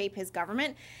reshape his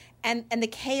government. And the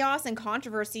chaos and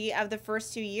controversy of the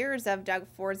first 2 years of Doug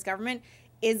Ford's government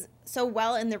is so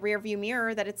well in the rearview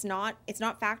mirror that it's not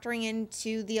factoring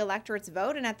into the electorate's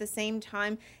vote. And at the same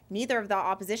time, neither of the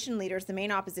opposition leaders, the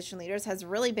main opposition leaders, has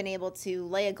really been able to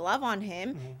lay a glove on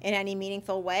him in any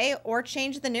meaningful way or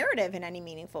change the narrative in any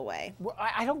meaningful way. Well,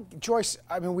 I don't, Joyce,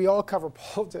 I mean, we all cover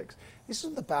politics. This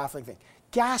is the baffling thing.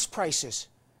 Gas prices.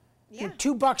 Yeah.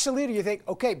 $2 a liter, you think,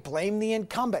 okay, blame the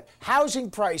incumbent. Housing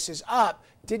prices up.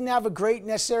 Didn't have a great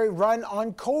necessary run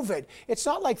on COVID. It's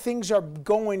not like things are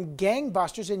going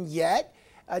gangbusters, and yet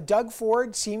Doug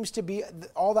Ford seems to be,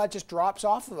 all that just drops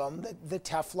off of him, the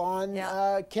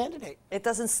Teflon candidate. It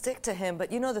doesn't stick to him,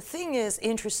 but you know, the thing is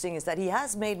interesting is that he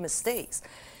has made mistakes,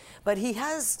 but he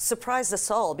has surprised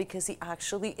us all because he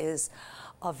actually is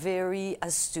a very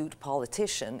astute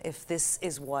politician if this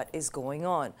is what is going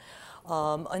on.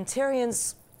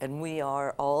 Ontarians, and we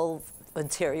are all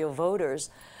Ontario voters,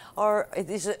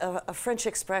 a French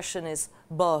expression is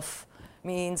bof,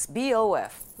 means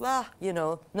B-O-F. Well, you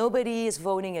know, nobody is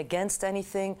voting against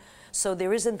anything, so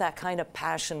there isn't that kind of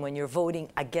passion when you're voting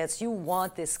against. You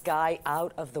want this guy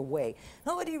out of the way.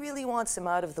 Nobody really wants him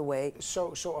out of the way.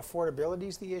 So affordability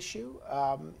is the issue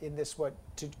in this, what,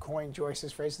 to coin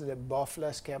Joyce's phrase, the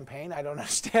boffless campaign. I don't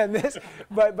understand this,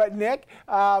 but Nick,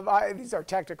 these are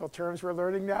technical terms we're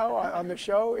learning now on the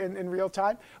show in real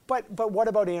time. But what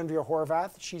about Andrea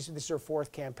Horwath? This is her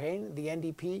fourth campaign. The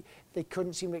NDP, they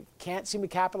can't seem to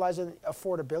capitalize on the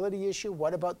affordability issue.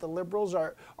 What about the Liberals?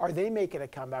 Are they making a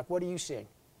comeback? What are you seeing?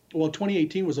 Well,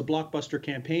 2018 was a blockbuster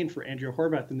campaign for Andrea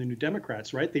Horwath and the New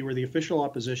Democrats, right? They were the official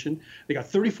opposition. They got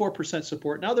 34%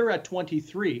 support. Now they're at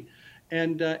 23%.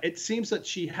 And it seems that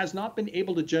she has not been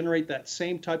able to generate that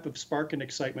same type of spark and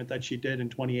excitement that she did in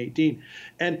 2018.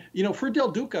 And, you know, for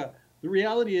Del Duca, the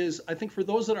reality is, I think for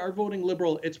those that are voting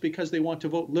Liberal, it's because they want to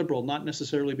vote Liberal, not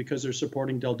necessarily because they're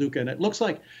supporting Del Duca. And it looks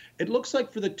like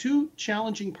for the two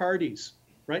challenging parties,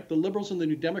 right, the Liberals and the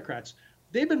New Democrats,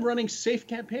 they've been running safe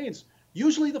campaigns.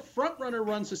 Usually the front runner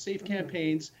runs the safe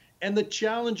campaigns and the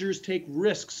challengers take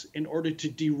risks in order to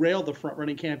derail the front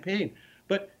running campaign.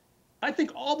 But I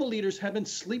think all the leaders have been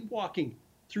sleepwalking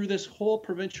through this whole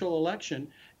provincial election.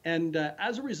 And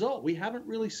as a result, we haven't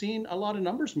really seen a lot of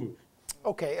numbers move.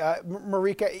 Okay,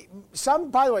 Marika,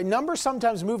 by the way, numbers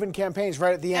sometimes move in campaigns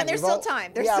right at the end. And there's still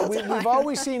time. We've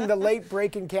always seen the late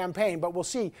break in campaign, but we'll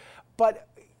see. But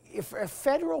if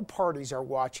federal parties are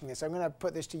watching this, I'm going to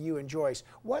put this to you and Joyce.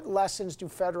 What lessons do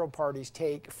federal parties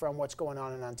take from what's going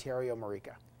on in Ontario,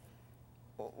 Marika?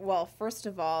 Well, first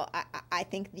of all, I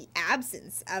think the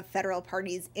absence of federal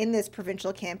parties in this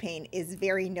provincial campaign is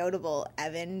very notable.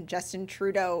 Evan, Justin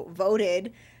Trudeau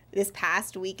voted this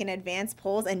past week in advance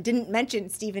polls and didn't mention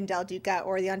Stephen Del Duca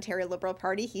or the Ontario Liberal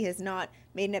Party. He has not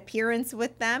made an appearance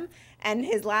with them, and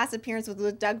his last appearance was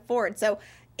with Doug Ford. So,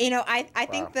 you know, I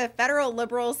think the federal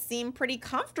Liberals seem pretty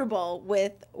comfortable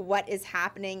with what is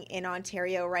happening in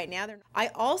Ontario right now. I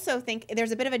also think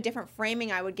there's a bit of a different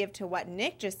framing I would give to what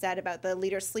Nick just said about the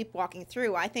leaders sleepwalking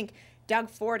through. I think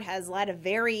Doug Ford has led a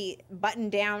very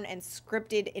buttoned down and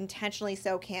scripted, intentionally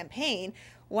so campaign.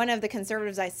 One of the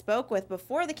Conservatives I spoke with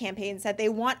before the campaign said they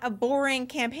want a boring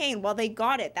campaign. Well, they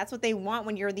got it. That's what they want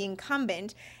when you're the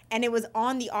incumbent. And it was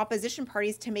on the opposition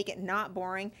parties to make it not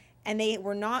boring. And they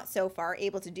were not so far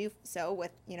able to do so with,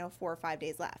 4 or 5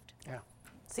 days left. Yeah.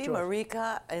 See,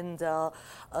 Marika and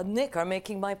Nick are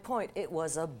making my point. It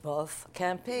was a buff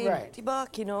campaign. Right.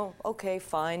 Tibak, okay,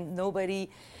 fine.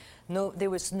 There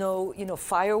was no,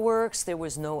 fireworks. There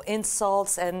was no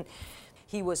insults. And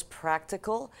he was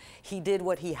practical. He did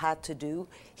what he had to do.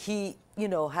 He,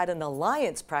 had an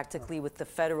alliance practically with the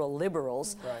federal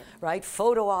Liberals, right?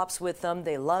 Photo ops with them.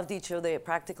 They loved each other. They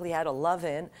practically had a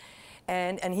love-in.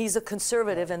 And he's a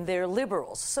conservative and they're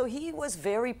liberals. So he was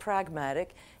very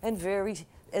pragmatic and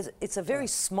it's a very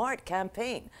smart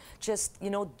campaign. Just,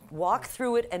 walk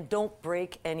through it and don't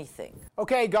break anything.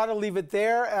 Okay, got to leave it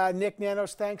there. Nick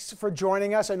Nanos, thanks for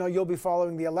joining us. I know you'll be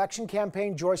following the election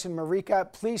campaign. Joyce and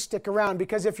Marika, please stick around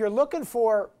because if you're looking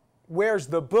for where's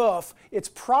the buff, it's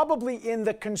probably in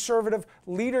the Conservative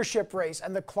leadership race,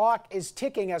 and the clock is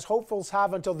ticking as hopefuls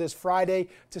have until this Friday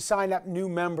to sign up new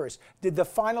members. Did the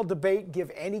final debate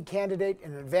give any candidate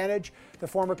an advantage? The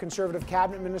former Conservative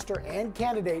cabinet minister and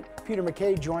candidate Peter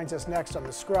MacKay joins us next on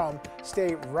The Scrum.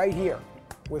 Stay right here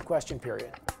with Question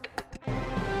Period.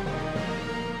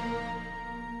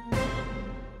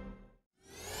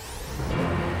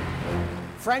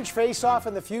 French face-off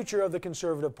and the future of the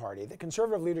Conservative Party. The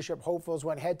Conservative leadership hopefuls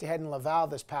went head-to-head in Laval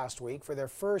this past week for their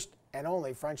first and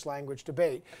only French-language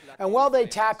debate. And while they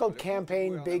tackled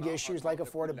campaign big issues like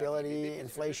affordability,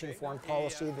 inflation, foreign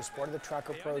policy, the support of the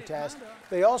trucker protest,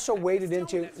 they also waded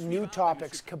into new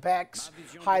topics: Quebec's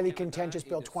highly contentious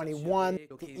Bill 21,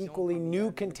 the equally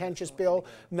new contentious Bill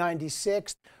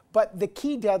 96. But the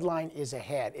key deadline is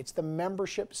ahead. It's the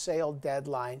membership sale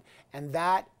deadline, and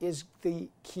that is the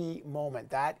key moment.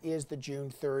 That is the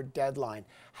June 3rd deadline.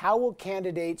 How will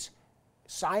candidates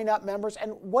sign up members?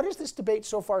 And what is this debate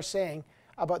so far saying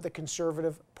about the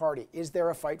Conservative Party? Is there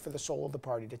a fight for the soul of the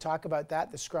party? To talk about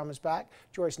that, the scrum is back.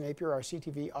 Joyce Napier, our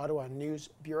CTV Ottawa News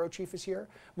Bureau Chief, is here.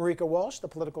 Marika Walsh, the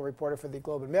political reporter for the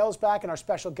Globe and Mail, is back. And our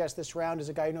special guest this round is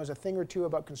a guy who knows a thing or two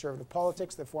about Conservative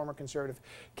politics, the former Conservative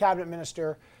cabinet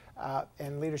minister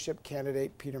and leadership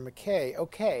candidate Peter MacKay.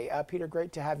 Okay, Peter,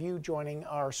 great to have you joining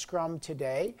our scrum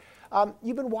today.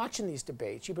 You've been watching these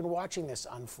debates. You've been watching this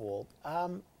unfold.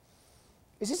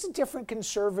 Is this a different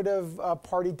Conservative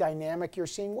party dynamic you're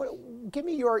seeing? Give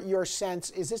me your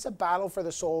sense. Is this a battle for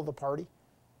the soul of the party?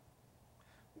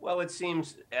 Well, it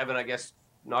seems, Evan, I guess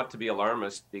not to be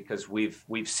alarmist, because we've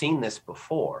seen this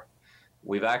before.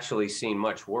 We've actually seen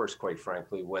much worse, quite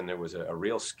frankly, when there was a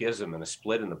real schism and a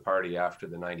split in the party after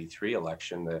the '93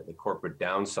 election, the corporate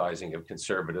downsizing of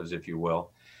Conservatives, if you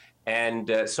will.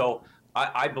 And so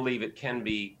I believe it can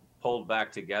be pulled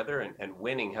back together, and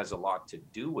winning has a lot to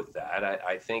do with that.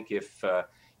 I think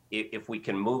if we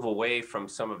can move away from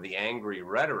some of the angry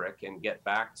rhetoric and get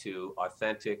back to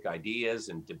authentic ideas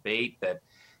and debate that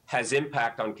has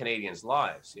impact on Canadians'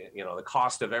 lives, you know, the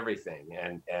cost of everything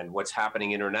and what's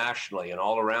happening internationally and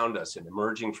all around us and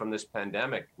emerging from this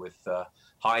pandemic with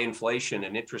high inflation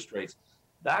and interest rates.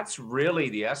 That's really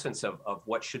the essence of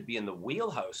what should be in the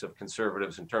wheelhouse of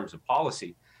Conservatives in terms of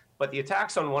policy. But the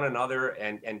attacks on one another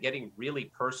and getting really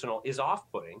personal is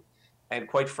off-putting, and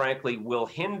quite frankly will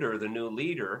hinder the new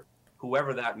leader,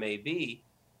 whoever that may be,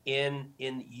 in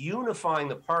unifying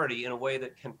the party in a way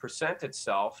that can present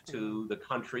itself to the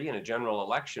country in a general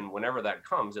election whenever that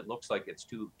comes. It looks like it's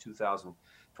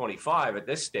 2025 at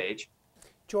this stage.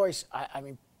 Joyce, I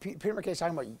mean, Peter MacKay is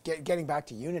talking about getting back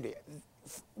to unity.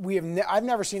 I've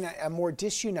never seen a more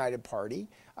disunited party.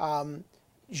 Jean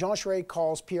Charest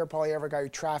calls Pierre Poilievre a guy who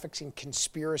traffics in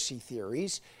conspiracy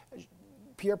theories.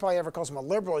 Pierre Poilievre calls him a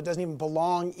liberal. It doesn't even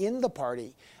belong in the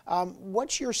party.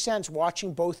 What's your sense,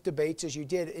 watching both debates as you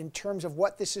did, in terms of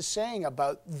what this is saying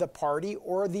about the party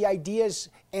or the ideas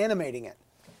animating it?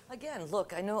 Again,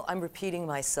 look, I know I'm repeating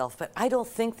myself, but I don't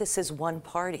think this is one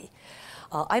party.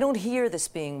 I don't hear this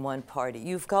being one party.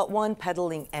 You've got one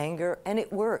peddling anger, and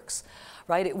it works,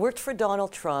 right? It worked for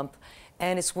Donald Trump,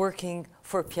 and it's working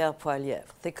for Pierre Poilievre.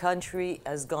 The country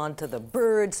has gone to the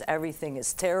birds. Everything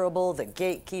is terrible. The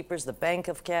gatekeepers, the Bank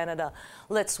of Canada.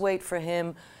 Let's wait for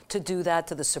him to do that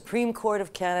to the Supreme Court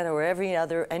of Canada or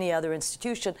any other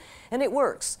institution, and it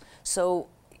works. So,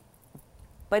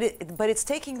 but it's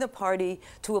taking the party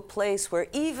to a place where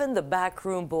even the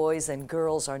backroom boys and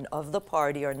girls of the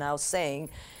party are now saying,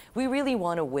 we really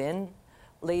want to win,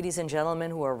 ladies and gentlemen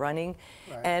who are running.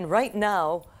 Right. And right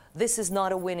now, this is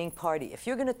not a winning party. If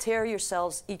you're going to tear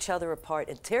each other apart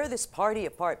and tear this party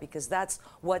apart, because that's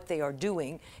what they are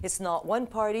doing, it's not one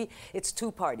party, it's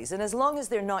two parties. And as long as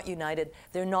they're not united,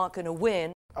 they're not going to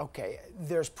win. Okay,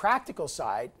 there's practical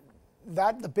side.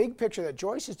 The big picture that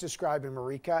Joyce is describing,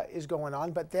 Marika, is going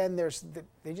on, but then this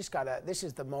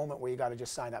is the moment where you got to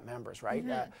just sign up members, right?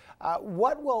 Mm-hmm.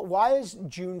 Why is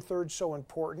June 3rd so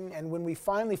important? And when we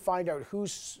finally find out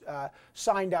who's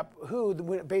signed up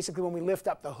basically when we lift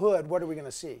up the hood, what are we going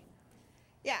to see?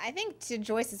 Yeah, I think to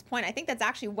Joyce's point, I think that's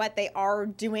actually what they are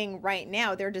doing right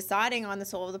now. They're deciding on the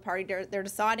soul of the party. They're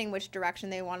deciding which direction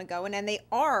they want to go in, and they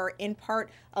are, in part,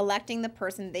 electing the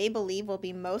person they believe will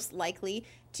be most likely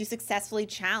to successfully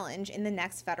challenge in the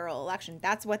next federal election.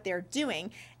 That's what they're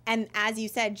doing. And as you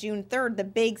said, June 3rd, the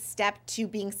big step to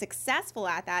being successful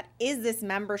at that is this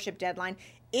membership deadline,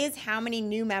 is how many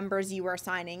new members you are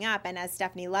signing up. And as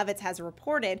Stephanie Levitz has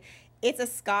reported, it's a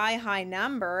sky-high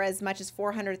number. As much as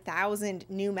 400,000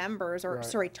 new members,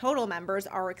 total members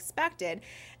are expected.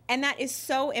 And that is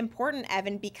so important,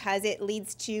 Evan, because it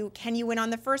leads to, can you win on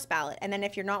the first ballot? And then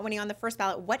if you're not winning on the first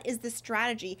ballot, what is the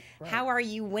strategy? Right. How are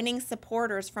you winning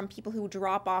supporters from people who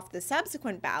drop off the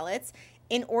subsequent ballots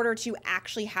in order to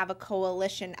actually have a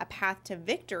coalition, a path to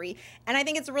victory? And I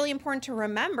think it's really important to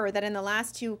remember that in the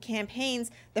last two campaigns,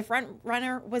 the front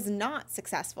runner was not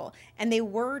successful. And they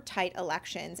were tight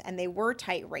elections and they were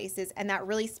tight races. And that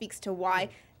really speaks to why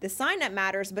the sign-up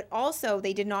matters, but also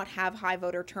they did not have high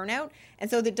voter turnout. And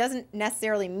so that doesn't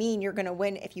necessarily mean you're going to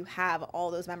win if you have all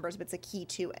those members, but it's a key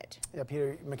to it. Yeah,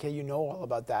 Peter MacKay, you know all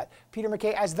about that. Peter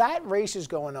MacKay, as that race is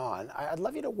going on, I'd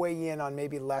love you to weigh in on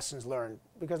maybe lessons learned.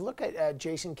 Because look at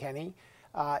Jason Kenney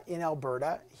in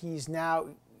Alberta.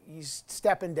 He's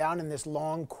stepping down in this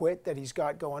long quit that he's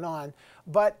got going on,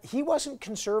 but he wasn't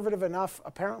conservative enough,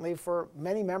 apparently, for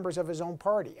many members of his own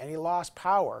party, and he lost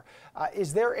power.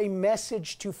 Is there a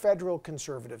message to federal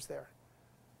conservatives there?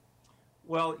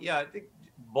 Well, yeah, I think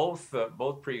both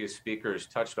previous speakers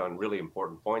touched on really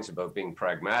important points about being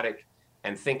pragmatic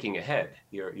and thinking ahead.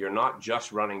 You're not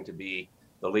just running to be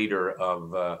the leader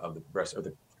of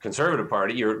the Conservative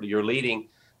Party. You're leading.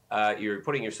 You're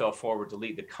putting yourself forward to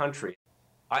lead the country.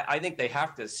 I think they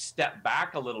have to step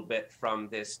back a little bit from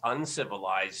this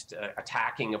uncivilized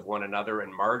attacking of one another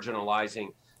and marginalizing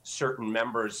certain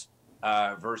members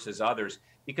versus others,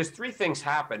 because three things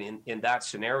happen in that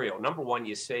scenario. Number one,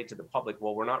 you say to the public,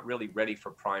 well, we're not really ready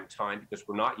for prime time because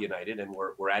we're not united and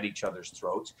we're at each other's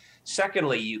throats.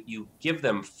 Secondly, you give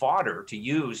them fodder to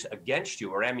use against you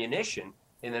or ammunition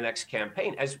in the next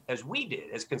campaign, as we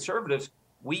did. As Conservatives,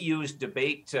 we used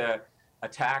debate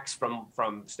attacks from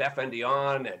Stéphane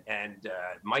Dion and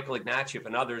Michael Ignatieff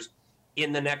and others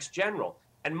in the next general.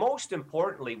 And most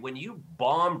importantly, when you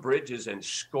bomb bridges and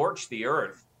scorch the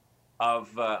earth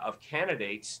of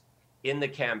candidates in the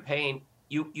campaign,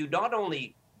 you not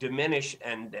only diminish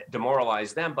and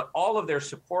demoralize them, but all of their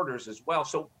supporters as well.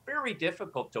 So very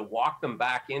difficult to walk them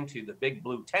back into the big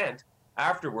blue tent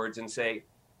afterwards and say,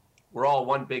 we're all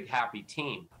one big happy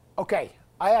team. Okay.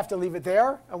 I have to leave it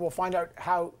there, and we'll find out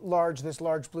how large this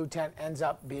large blue tent ends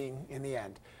up being in the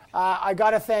end. I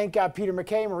got to thank Peter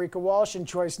MacKay, Marika Walsh, and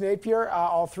Joyce Napier,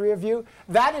 all three of you.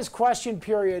 That is question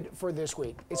period for this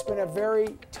week. It's been a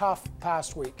very tough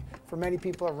past week for many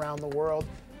people around the world,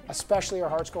 especially our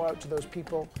hearts go out to those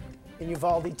people in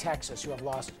Uvalde, Texas, who have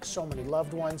lost so many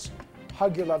loved ones.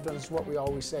 Hug your loved ones is what we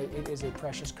always say. It is a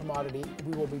precious commodity.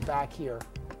 We will be back here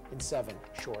in 7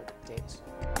 short days.